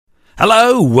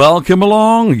Hello, welcome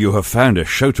along. You have found a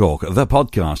Show Talk, the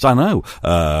podcast. I know.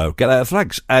 Get out of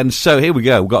flags. And so here we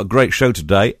go. We've got a great show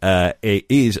today. It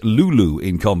is Lulu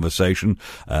in conversation.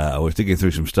 I was digging through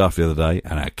some stuff the other day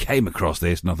and I came across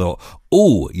this and I thought,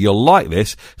 oh, you'll like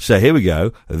this. So here we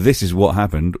go. This is what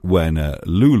happened when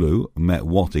Lulu met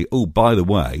Watty. Oh, by the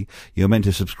way, you're meant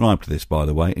to subscribe to this, by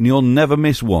the way, and you'll never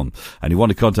miss one. And you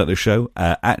want to contact the show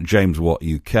at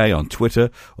JamesWattUK on Twitter,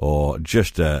 or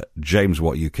just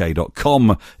JamesWattUK.com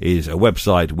is a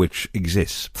website which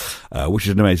exists, which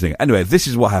is an amazing thing. Anyway, this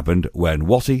is what happened when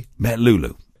Watty met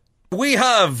Lulu. We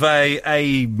have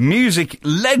a music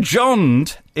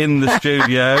legend in the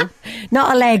studio.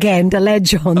 Not a legend, a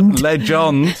legend.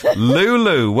 Legend.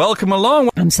 Lulu, welcome along.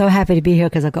 I'm so happy to be here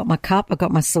because I've got my cup, I've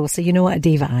got my saucer. You know what a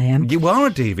diva I am. You are a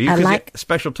diva. I like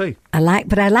specialty.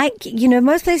 But I like,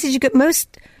 most places you go,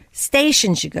 most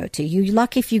stations you go to, you're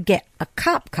lucky if you get a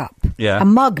cup. Yeah. A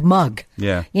mug.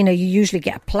 Yeah. You usually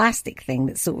get a plastic thing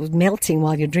that's sort of melting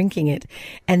while you're drinking it.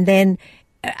 And then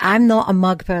I'm not a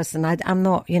mug person. I'm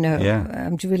not,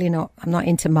 I'm really not, I'm not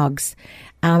into mugs.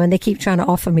 And they keep trying to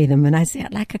offer me them. And I say,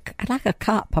 I'd like a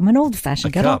cup. I'm an old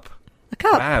fashioned girl. A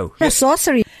cup. Wow. A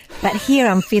sorcery. But here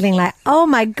I'm feeling like, oh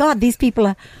my God, these people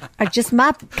are just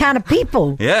my kind of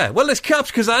people. Yeah. Well, it's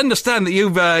cups because I understand that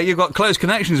you've got close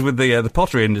connections with the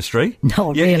pottery industry.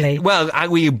 No, really. Well,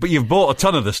 you've bought a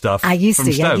ton of the stuff. I used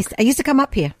to. Yeah, I used to come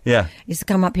up here. Yeah. I used to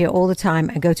come up here all the time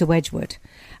and go to Wedgwood.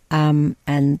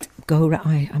 And go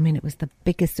around. I mean, it was the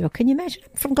biggest deal. Can you imagine?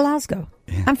 I'm from Glasgow.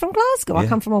 Yeah. I'm from Glasgow. Yeah. I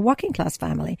come from a working class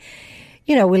family.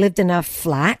 We lived in a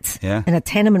flat, in a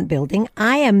tenement building.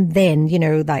 I am then,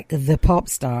 like the pop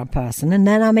star person. And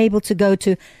then I'm able to go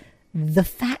to the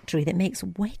factory that makes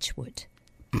Wedgwood.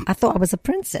 I thought I was a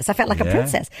princess. I felt like a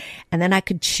princess. And then I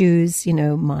could choose,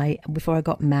 before I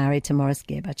got married to Morris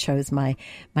Gibb, I chose my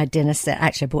dinner set.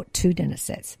 Actually, I bought 2 dinner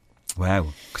sets. Wow.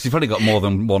 Because you've probably got more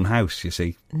than one house, you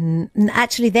see.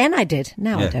 Actually, then I did.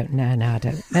 Now I don't. No, I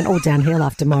don't. Went all downhill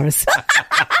after Morris.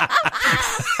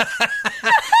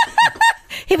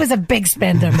 He was a big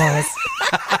spender, Morris.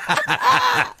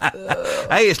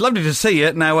 Hey, it's lovely to see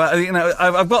you. Now,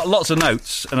 I've got lots of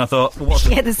notes, and I thought,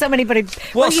 there's so many.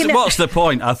 What's the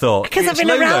point? I thought because I've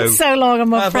been around so long.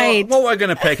 I'm afraid. What we're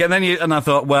going to pick, and I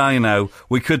thought, well,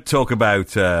 we could talk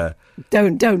about.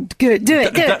 Don't do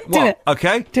it.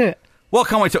 Okay, do it. What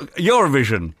can we talk?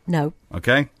 Eurovision. No.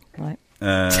 Okay. Right.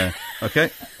 Okay.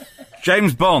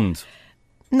 James Bond.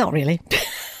 Not really.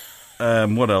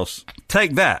 What else?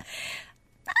 Take That.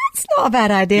 That's not a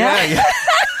bad idea.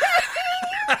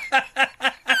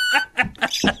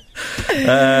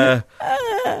 Yeah.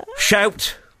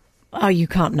 Shout. Oh, you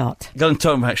can't not. Going to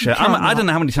talk about Shout. I don't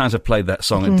know how many times I've played that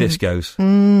song at discos.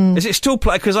 Is it still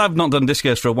played? Because I've not done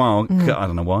discos for a while. I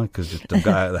don't know why, because I've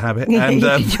got out of the habit. And,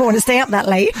 you want to stay up that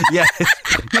late? Yeah,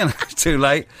 it's too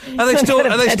late. Are they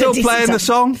still playing the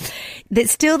song?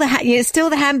 It's still the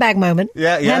handbag moment.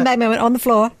 Yeah. Handbag moment on the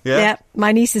floor. Yeah.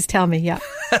 My nieces tell me. Yeah.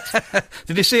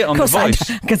 Did you see it on The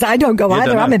Voice? Because I don't go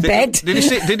either. I'm in bed. Did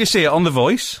you see it on The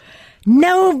Voice?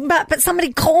 No, but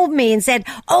somebody called me and said,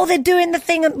 "Oh, they're doing the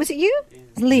thing." Was it you?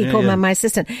 Lee called my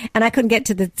assistant, and I couldn't get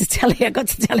to the telly. I got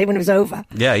to telly when it was over.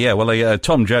 Yeah. Well,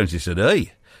 Tom Jones, he said,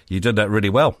 "Hey, you did that really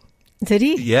well." Did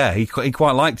he? Yeah, he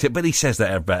quite liked it, but he says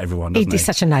that about everyone, doesn't he? He's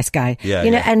such a nice guy. Yeah,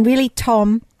 and really,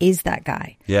 Tom is that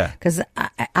guy. Yeah. Because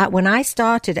when I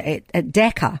started at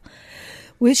Decca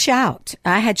with Shout,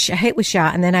 I had hit with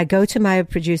Shout, and then I go to my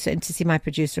producer and to see my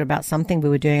producer about something we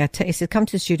were doing. He said, "Come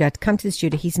to the studio." I'd come to the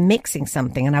studio. He's mixing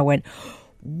something, and I went,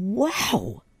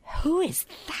 "Wow, who is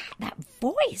that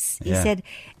voice?" He said,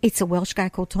 "It's a Welsh guy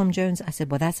called Tom Jones." I said,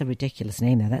 "Well, that's a ridiculous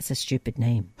name. Now that's a stupid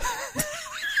name."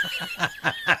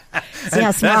 See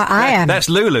how smart I am. That's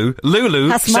Lulu.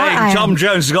 Lulu saying Tom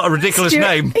Jones has got a ridiculous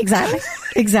name.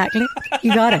 Exactly.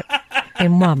 You got it.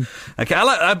 In one. Okay, I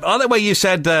like the way you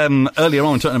said earlier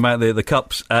on, talking about the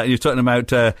cups, you were talking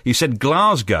about, you said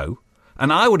Glasgow,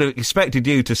 and I would have expected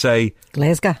you to say...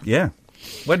 Glasgow. Yeah.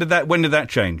 When did that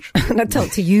change? I talk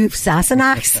to you,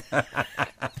 Sassenachs.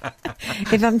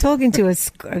 If I'm talking to a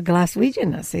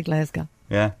Glaswegian, I say Glasgow.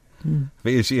 Yeah.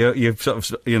 Because you've sort of,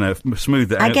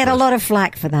 smoothed it out. I get a lot of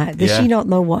flack for that. Does she not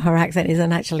know what her accent is?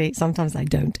 And actually, sometimes I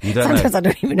don't. Sometimes I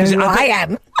don't even know who I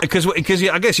am. Because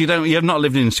I guess you have not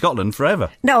lived in Scotland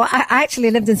forever. No, I actually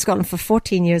lived in Scotland for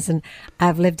 14 years, and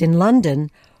I've lived in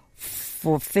London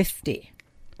for 50.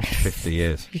 50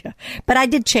 years. Yeah. But I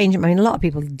did change them. I mean, a lot of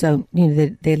people don't,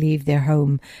 they leave their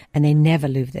home and they never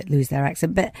lose their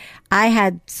accent. But I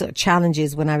had sort of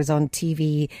challenges when I was on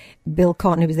TV. Bill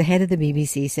Cotton, who was the head of the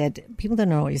BBC, said, "People don't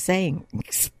know what you're saying.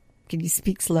 can you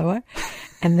speak slower?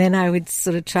 And then I would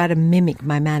sort of try to mimic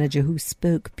my manager, who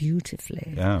spoke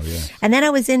beautifully. Oh, yeah. And then I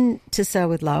was into Sir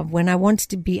with Love when I wanted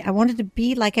to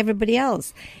be like everybody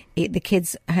else. The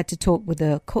kids had to talk with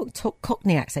a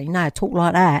Cockney accent. You know, I talk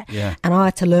like that. Yeah. And I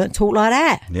had to learn to talk like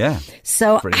that. Yeah.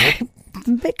 So I'm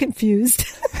a bit confused.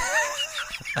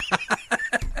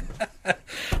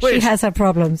 She has her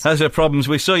problems. Has her problems.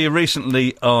 We saw you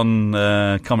recently on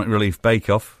Comic Relief Bake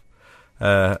Off.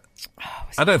 I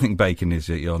don't think bacon is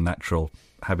your natural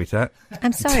habitat.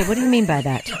 I'm sorry, what do you mean by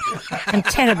that? I'm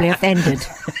terribly offended.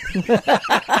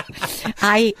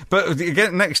 But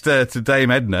get next to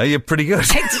Dame Edna, you're pretty good.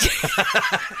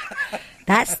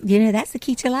 That's the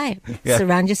key to life. Yeah.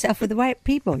 Surround yourself with the right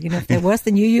people. You know, if they're worse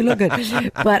than you, you look good.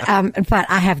 But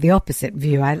I have the opposite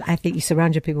view. I think you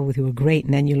surround your people with who are great,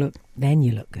 and then you look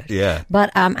good. Yeah.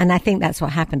 But and I think that's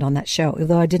what happened on that show.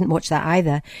 Although I didn't watch that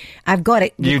either. I've got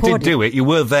it recorded. You did do it. You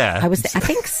were there. I was. I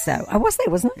think so. I was there,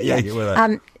 wasn't I? Yeah, you were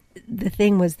there. The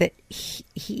thing was that he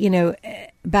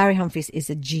Barry Humphries is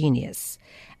a genius,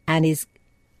 and is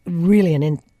really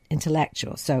an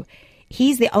intellectual. So.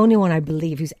 He's the only one, I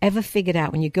believe, who's ever figured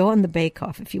out when you go on the Bake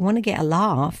Off, if you want to get a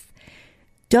laugh,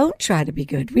 don't try to be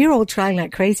good. We're all trying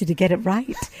like crazy to get it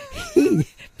right. He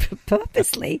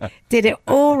purposely did it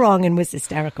all wrong and was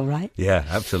hysterical, right? Yeah,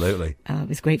 absolutely. It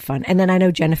was great fun. And then I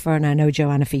know Jennifer and I know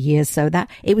Joanna for years, so that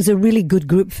it was a really good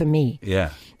group for me. Yeah.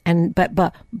 And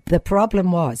but the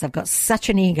problem was I've got such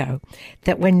an ego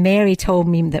that when Mary told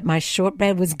me that my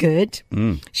shortbread was good,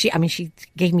 she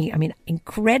gave me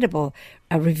incredible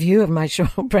a review of my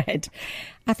shortbread.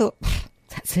 I thought,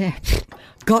 that's it.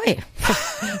 Got it.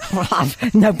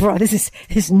 No, bro, this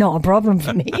is not a problem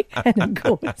for me. And of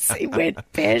course, it went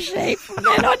pear-shaped from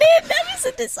then on in. That was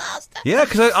a disaster. Yeah,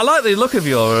 because I like the look of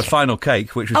your final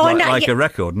cake, which was like a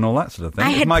record and all that sort of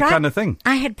thing. It's my kind of thing.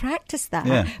 I had practiced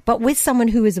that, but with someone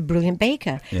who is a brilliant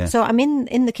baker. Yeah. So I'm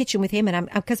in the kitchen with him, and I'm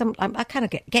kind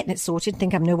of getting it sorted,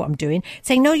 think I know what I'm doing,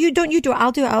 saying, no, you don't, you do it,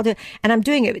 I'll do it. And I'm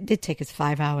doing it. It did take us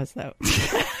 5 hours, though.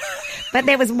 But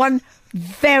there was one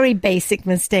very basic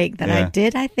mistake that I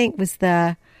did, I think, was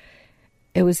the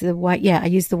white. Yeah, I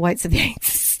used the whites of the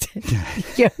eggs instead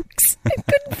of yolks. I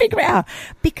couldn't figure it out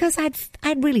because I'd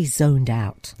really zoned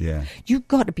out. Yeah, you've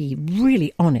got to be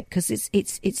really on it because it's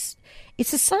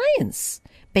a science.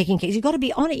 Baking cakes, you've got to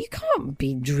be on it. You can't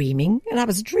be dreaming. And I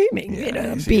was dreaming,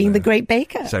 being the great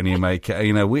baker. It's only a make,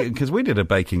 because we did a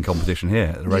baking competition here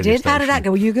at the radio station. Station. How did that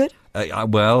go? Were you good?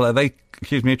 They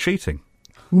accused me of cheating.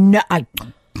 No,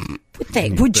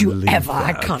 would you ever?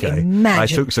 I can't imagine. I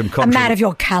took some a man of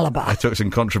your calibre. I took some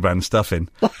contraband stuff in.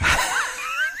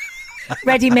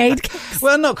 Ready-made cakes?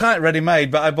 Well, not quite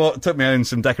ready-made, but took my own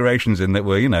some decorations in that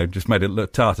were, just made it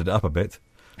look, tarted it up a bit.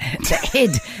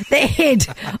 They hid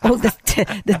all the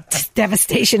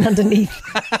devastation underneath.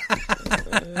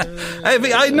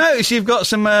 I noticed you've got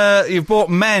some. You've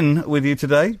brought men with you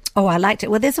today. Oh, I liked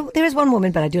it. Well, there is one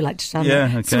woman, but I do like to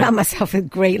surround myself with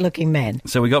great-looking men.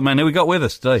 So we got men. Who we got with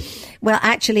us today? Well,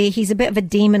 actually, he's a bit of a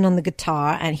demon on the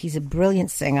guitar, and he's a brilliant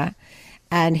singer.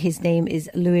 And his name is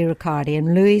Louis Riccardi.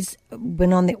 And Louis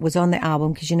was on the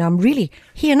album because I'm really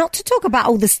here not to talk about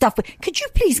all this stuff. But could you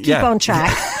please keep on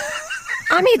track?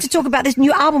 I'm here to talk about this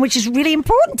new album, which is really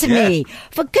important to me.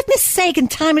 For goodness sake,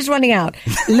 and time is running out.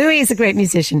 Louis is a great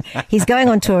musician. He's going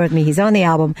on tour with me. He's on the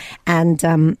album. And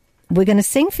we're going to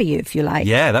sing for you, if you like.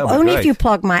 Yeah, that would be Only great. if you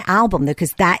plug my album, though,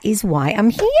 because that is why I'm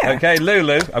here. Okay,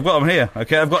 Lulu, I've got them here.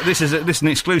 Okay, I've got this is an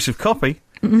exclusive copy.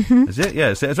 Mm-hmm. Is it?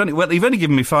 Yeah. So you've only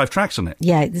given me 5 tracks on it.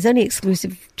 Yeah, there's only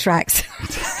exclusive tracks.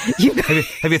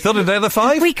 Have you thought of the other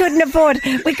 5? We couldn't afford to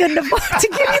give you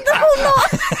the whole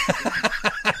lot.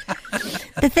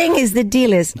 The thing is, the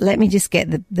deal is, let me just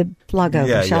get the plug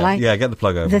over, shall I? Yeah, get the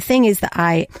plug over. The thing is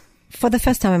that for the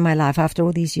first time in my life, after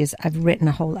all these years, I've written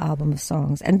a whole album of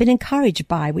songs and been encouraged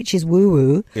by, which is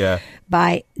woo-woo,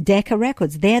 by Decca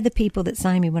Records. They're the people that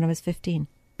signed me when I was 15.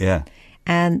 Yeah.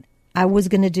 And I was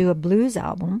going to do a blues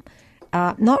album,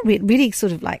 not really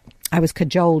sort of like, I was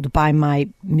cajoled by my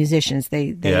musicians.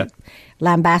 They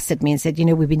lambasted me and said,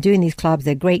 we've been doing these clubs.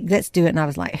 They're great. Let's do it. And I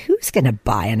was like, who's going to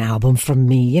buy an album from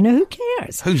me? Who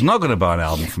cares? Who's not going to buy an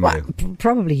album from you?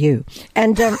 Probably you.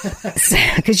 And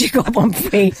because you got one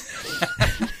free.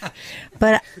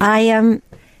 But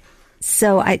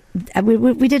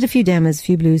we did a few demos, a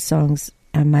few blues songs.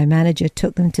 And my manager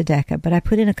took them to Decca. But I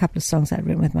put in a couple of songs I'd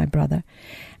written with my brother.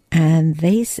 And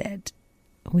they said,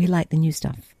 we like the new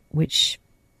stuff, which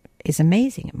is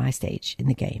amazing at my stage in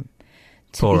the game.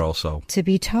 Poor old soul. To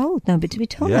be told. I thought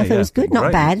it was good,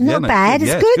 not bad. Not bad,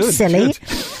 it's good, silly.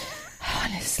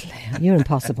 Honestly, you're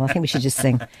impossible. I think we should just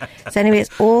sing. So anyway,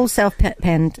 it's all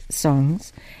self-penned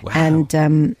songs. Wow.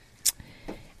 And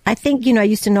I think, I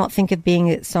used to not think of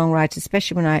being a songwriter,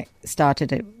 especially when I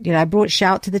started it. I brought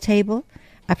Shout to the table.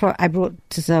 I brought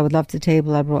So I Would Love to the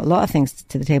table. I brought a lot of things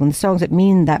to the table. And the songs that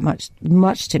mean that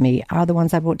much to me are the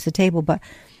ones I brought to the table. But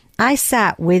I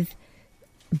sat with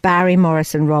Barry,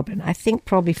 Morris and Robin, I think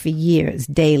probably for years,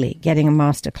 daily, getting a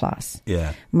masterclass.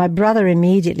 Yeah. My brother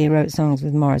immediately wrote songs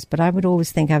with Morris, but I would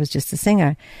always think I was just a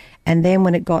singer. And then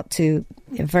when it got to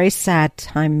a very sad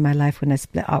time in my life when I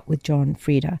split up with John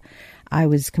Frieda, I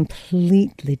was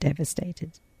completely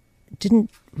devastated. Didn't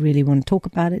really want to talk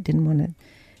about it, didn't want to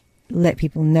let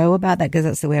people know about that, because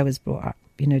that's the way I was brought up.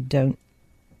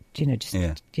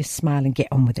 Just smile and get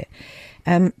on with it.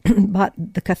 But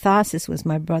the catharsis was,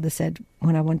 my brother said,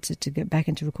 when I wanted to get back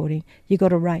into recording, you got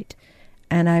to write.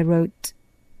 And I wrote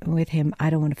with him, I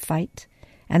Don't Want to Fight.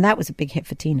 And that was a big hit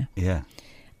for Tina. Yeah.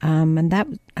 And that,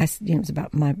 it was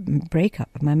about my breakup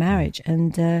of my marriage.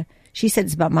 And she said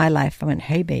it's about my life. I went,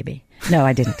 hey, baby. No,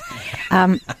 I didn't.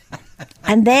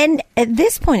 And then at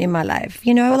this point in my life,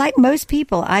 like most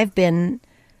people, I've been,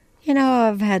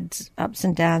 I've had ups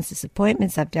and downs,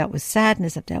 disappointments. I've dealt with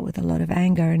sadness. I've dealt with a lot of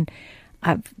anger. And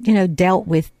I've, dealt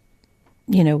with,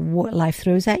 what life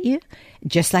throws at you,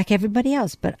 just like everybody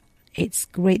else. But it's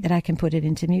great that I can put it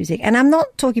into music. And I'm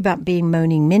not talking about being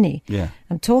moaning Minnie. Yeah.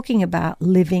 I'm talking about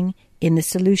living in the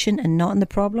solution and not in the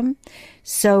problem.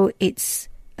 So it's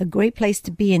a great place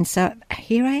to be in. So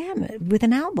here I am with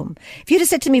an album. If you'd have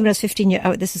said to me when I was 15 years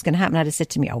old, this is going to happen, I'd have said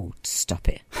to me, oh, stop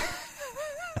it.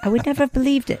 I would never have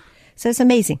believed it. So it's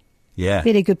amazing. Yeah.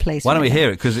 Really good place. Why don't we hear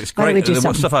it? Because it's great.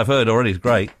 The stuff I've heard already is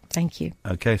great. Thank you.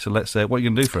 Okay, so let's what are you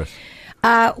going to do for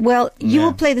us? Well, you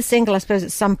will play the single, I suppose,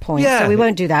 at some point. Yeah. So we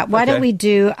won't do that. Why don't we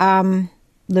do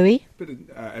Louis?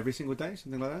 Every single day,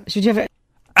 something like that. Should you have it?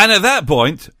 And at that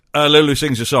point, Lulu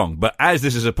sings a song. But as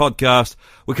this is a podcast,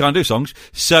 we can't do songs.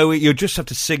 So you'll just have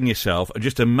to sing yourself.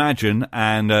 Just imagine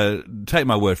and take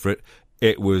my word for it.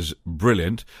 It was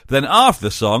brilliant. Then after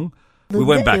the song, we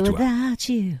went back to it. Without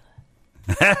you.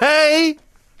 Hey!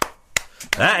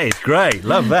 That is great.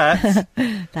 Love that.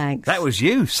 Thanks. That was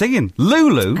you singing.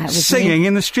 Lulu singing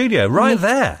in the studio right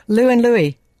there. Lou and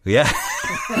Louie. Yeah.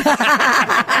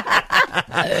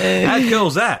 How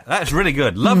cool's that? That's really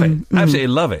good. Love it. Absolutely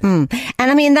love it. And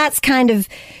I mean, that's kind of,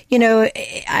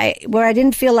 where I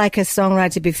didn't feel like a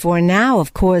songwriter before. Now,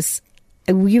 of course,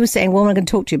 you were saying, well, I'm going to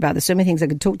talk to you about. There's so many things I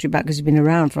could talk to you about because you've been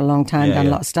around for a long time, done a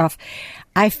lot of stuff.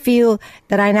 I feel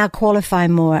that I now qualify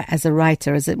more as a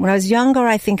writer. When I was younger,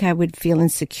 I think I would feel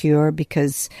insecure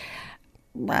because,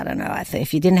 I don't know,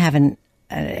 if you didn't have an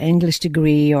English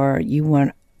degree or you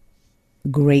weren't a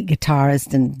great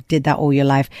guitarist and did that all your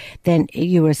life, then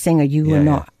you were a singer. You were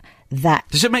not that.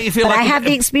 Does it make you feel but like... I have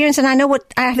the experience and I know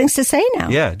what I have things to say now.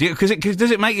 Yeah. Does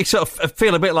it make you sort of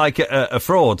feel a bit like a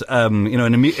fraud,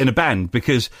 in a band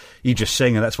because you just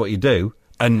sing and that's what you do?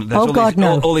 And there's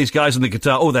all these guys on the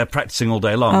guitar, they're practicing all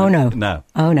day long. Oh, no. No.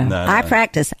 Oh, no. I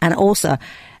practice. And also,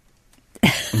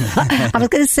 I was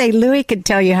going to say, Louis could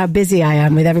tell you how busy I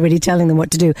am with everybody telling them what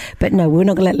to do. But no, we're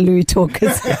not going to let Louis talk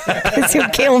because he'll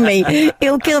kill me.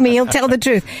 He'll kill me. He'll tell the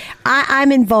truth.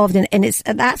 I'm involved in, and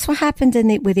that's what happened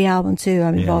with the album too.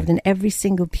 I'm involved in every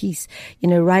single piece,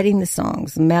 writing the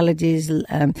songs, melodies,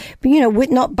 but,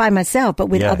 not by myself, but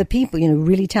with other people,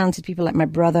 really talented people like my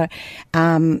brother,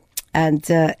 and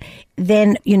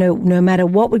then, no matter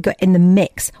what we got in the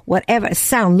mix, whatever, a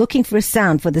sound, looking for a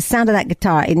sound, for the sound of that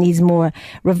guitar, it needs more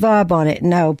reverb on it.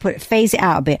 No, phase it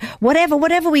out a bit. Whatever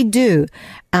we do,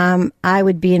 I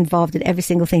would be involved in every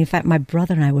single thing. In fact, my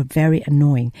brother and I were very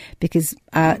annoying because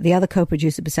the other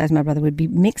co-producer besides my brother would be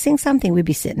mixing something. We'd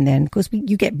be sitting there. And of course,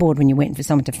 you get bored when you're waiting for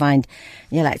someone to find,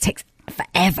 it takes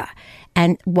forever.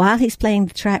 And while he's playing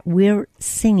the track, we're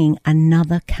singing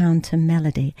another counter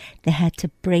melody. They had to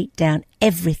break down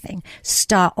everything,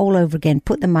 start all over again,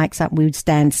 put the mics up, we would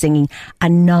stand singing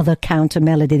another counter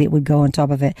melody that would go on top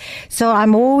of it. So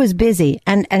I'm always busy.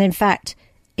 And in fact,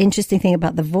 interesting thing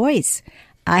about the voice,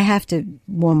 I have to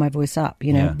warm my voice up,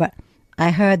 but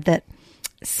I heard that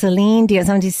Celine Dion,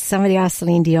 somebody asked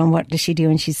Celine Dion, what does she do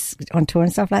when she's on tour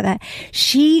and stuff like that?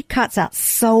 She cuts out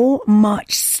so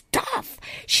much stuff.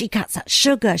 She cuts out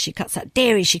sugar. She cuts out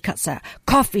dairy. She cuts out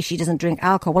coffee. She doesn't drink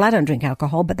alcohol. Well, I don't drink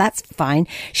alcohol, but that's fine.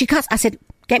 I said,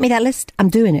 get me that list.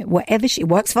 I'm doing it. Whatever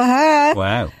works for her.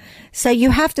 Wow. So you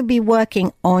have to be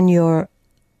working on your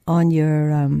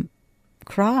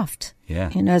craft.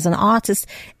 Yeah. As an artist,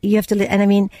 you have to, and I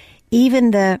mean, even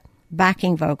the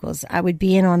backing vocals, I would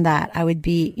be in on that. I would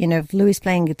be, if Louis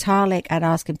playing guitar lick, I'd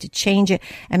ask him to change it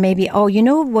and maybe,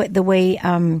 the way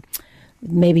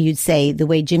maybe you'd say the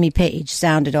way Jimmy Page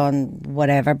sounded on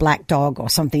whatever, Black Dog or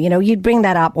something, you'd bring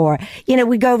that up, or,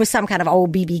 we'd go over some kind of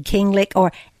old B.B. King lick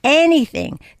or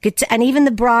anything. And even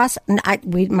the brass,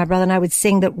 my brother and I would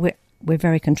sing that we're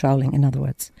very controlling, in other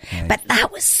words. Right. But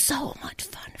that was so much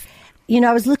fun.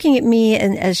 I was looking at me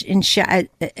in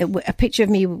a picture of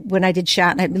me when I did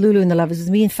Shout, and Lulu and the Lovers, it was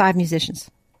me and 5 musicians.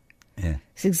 Yeah.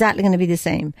 It's exactly going to be the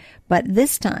same. But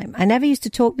this time, I never used to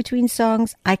talk between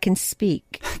songs. I can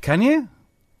speak. Can you?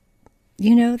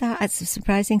 That's a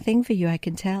surprising thing for you, I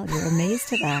can tell. You're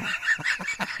amazed at that.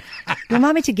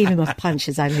 Remind me to give him a punch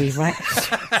as I leave, right?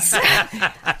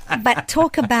 But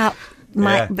talk about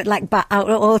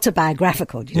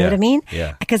autobiographical. Do you know what I mean?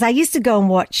 Yeah. Because I used to go and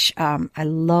watch, I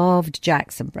loved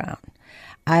Jackson Browne.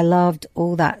 I loved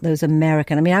all those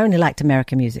American, I only liked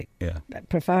American music. Yeah.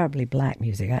 Preferably black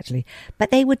music, actually.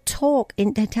 But they would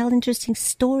they tell interesting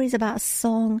stories about a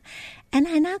song. And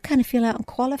I now kind of feel I'm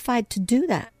qualified to do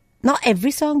that. Not every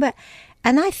song,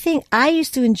 and I think I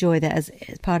used to enjoy that as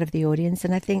part of the audience.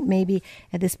 And I think maybe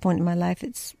at this point in my life,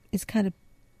 it's kind of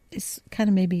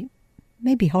maybe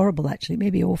horrible, actually,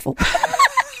 maybe awful.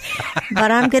 But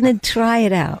I'm going to try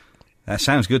it out. That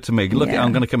sounds good to me. Look,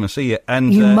 I'm going to come and see you.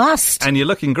 And you must. And you're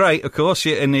looking great, of course.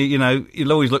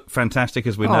 You'll always look fantastic,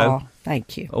 as we know. Oh,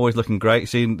 thank you. Always looking great.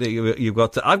 See, I've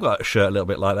got a shirt a little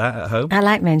bit like that at home. I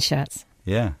like men's shirts.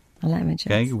 Yeah. I like men's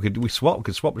shirts. Okay, we could swap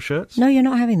the shirts. No, you're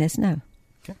not having this. No.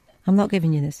 Okay. I'm not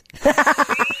giving you this.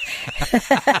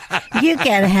 You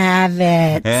can have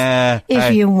it. Yeah.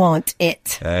 If you want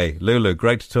it. Hey, Lulu,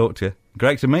 great to talk to you.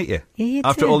 Great to meet you. Yeah, you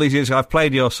After too. all these years, I've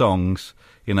played your songs,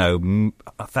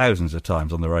 thousands of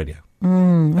times on the radio.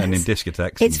 And in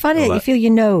discotheques. It's funny that you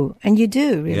feel and you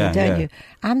do, really, don't you? Yeah.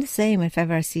 I'm the same if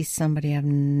ever I see somebody I've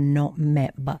not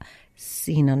met but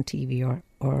seen on TV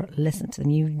or listened to them.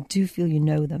 You do feel you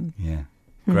know them. Yeah.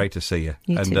 Great to see you.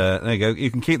 You and too. There you go.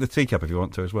 You can keep the teacup if you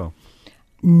want to as well.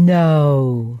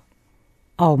 No.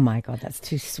 Oh, my God, that's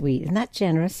too sweet. Isn't that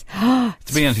generous? To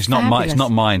be honest, it's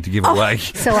not mine to give away.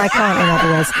 So I can't, in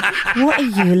other words. What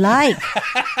are you like?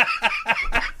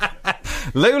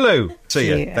 Lulu. See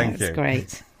you. Thank you. That's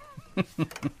great.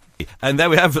 And there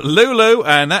we have Lulu,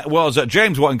 and that was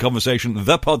James Watty in Conversation,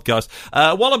 the podcast.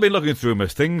 While I've been looking through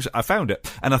most things, I found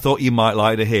it, and I thought you might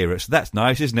like to hear it. So that's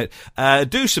nice, isn't it?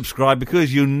 Do subscribe,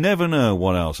 because you never know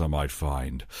what else I might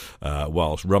find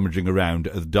whilst rummaging around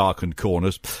the darkened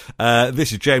corners.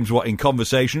 This is James Watty in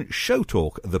Conversation, Show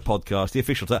Talk, the podcast, the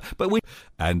official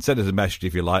and send us a message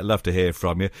if you like. Love to hear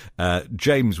from you.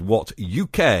 James Watt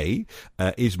UK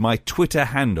is my Twitter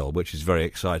handle, which is very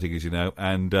exciting, as you know.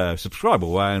 And subscribe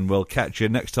away, and we'll catch you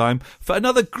next time for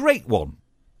another great one.